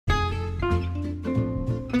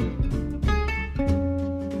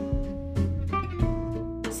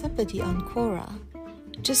somebody on Quora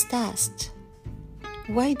just asked,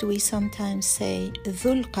 why do we sometimes say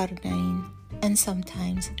ذو القرنين and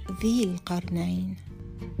sometimes ذي القرنين?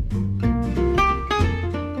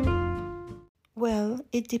 Well,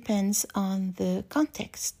 it depends on the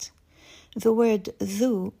context. The word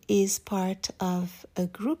ذو is part of a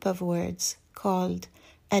group of words called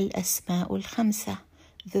الأسماء الخمسة,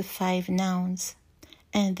 the 5 nouns,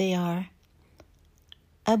 and they are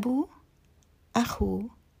أبو, أخو,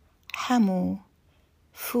 حمو,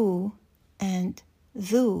 فو, and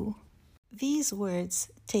ذو. These words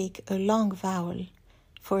take a long vowel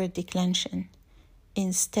for a declension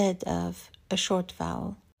instead of a short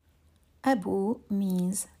vowel. Abu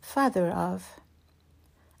means father of.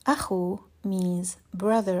 Akhu means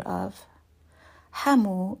brother of.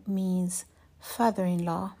 Hamu means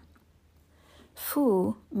father-in-law.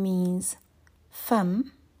 Fu means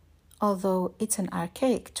femme, although it's an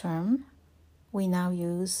archaic term. We now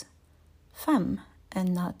use femme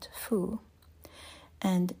and not fu.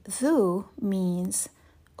 And dhu means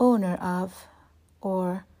owner of,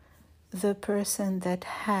 or the person that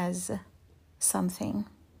has something.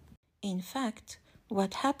 In fact,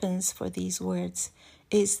 what happens for these words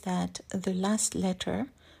is that the last letter,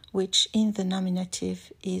 which in the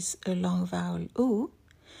nominative is a long vowel u,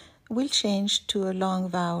 will change to a long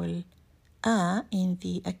vowel a in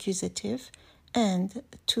the accusative and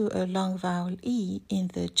to a long vowel e in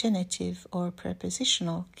the genitive or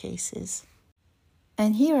prepositional cases.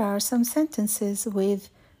 And here are some sentences with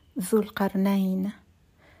ذو القرنين,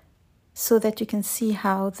 so that you can see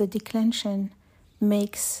how the declension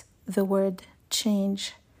makes the word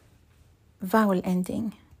change vowel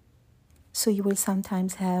ending. So you will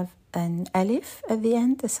sometimes have an alif at the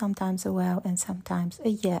end, sometimes a waw, and sometimes a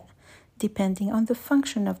ya, depending on the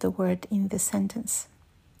function of the word in the sentence.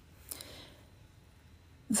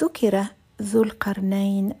 ذكر ذو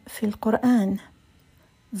القرنين في القرآن.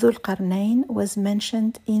 ذو القرنين was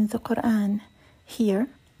mentioned in the Quran. Here,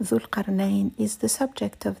 ذو القرنين is the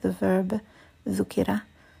subject of the verb ذكر,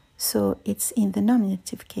 so it's in the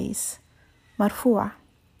nominative case. مرفوع,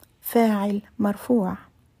 فاعل مرفوع.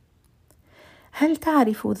 هل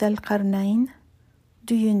تعرف ذا القرنين?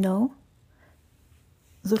 Do you know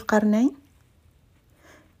ذو القرنين?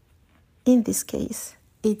 In this case,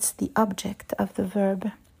 it's the object of the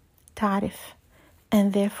verb تعرف,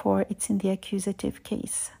 and therefore it's in the accusative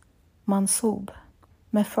case. منصوب,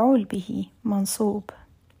 مفعول به منصوب.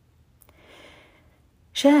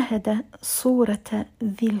 شاهد صورة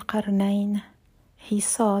ذي القرنين. He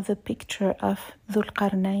saw the picture of ذو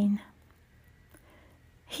القرنين.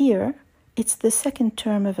 Here, it's the second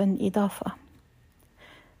term of an إضافة.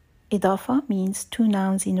 إضافة means 2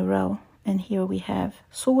 nouns in a row, and here we have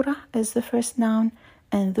صورة as the first noun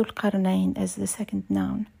and ذو القرنين as the second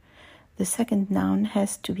noun. The second noun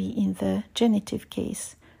has to be in the genitive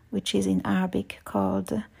case, which is in Arabic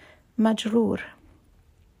called مجرور.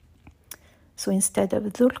 So instead of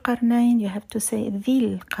ذو القرنين, you have to say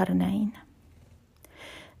ذي القرنين.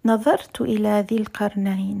 نظرت إلى ذي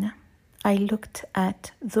القرنين. I looked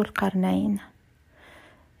at ذو القرنين.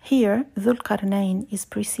 Here, ذو القرنين is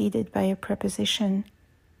preceded by a preposition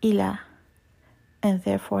إلى, and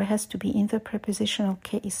therefore has to be in the prepositional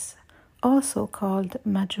case, also called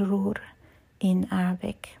مجرور in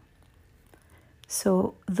Arabic.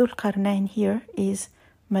 So ذو القرنين here is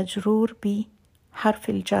مجرور بحرف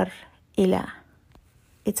الجر إلى.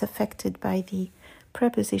 It's affected by the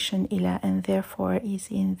preposition إلى and therefore is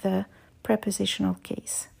in the prepositional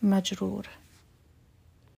case, مجرور.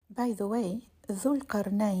 By the way, ذو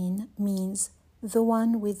القرنين means the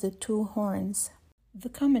one with the 2 horns. The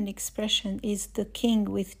common expression is the king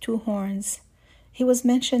with 2 horns. He was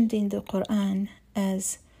mentioned in the Quran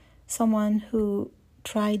as someone who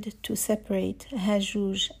tried to separate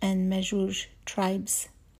Hajuj and Majuj tribes.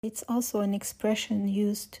 It's also an expression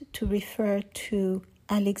used to refer to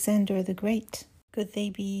Alexander the Great. Could they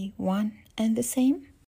be one and the same?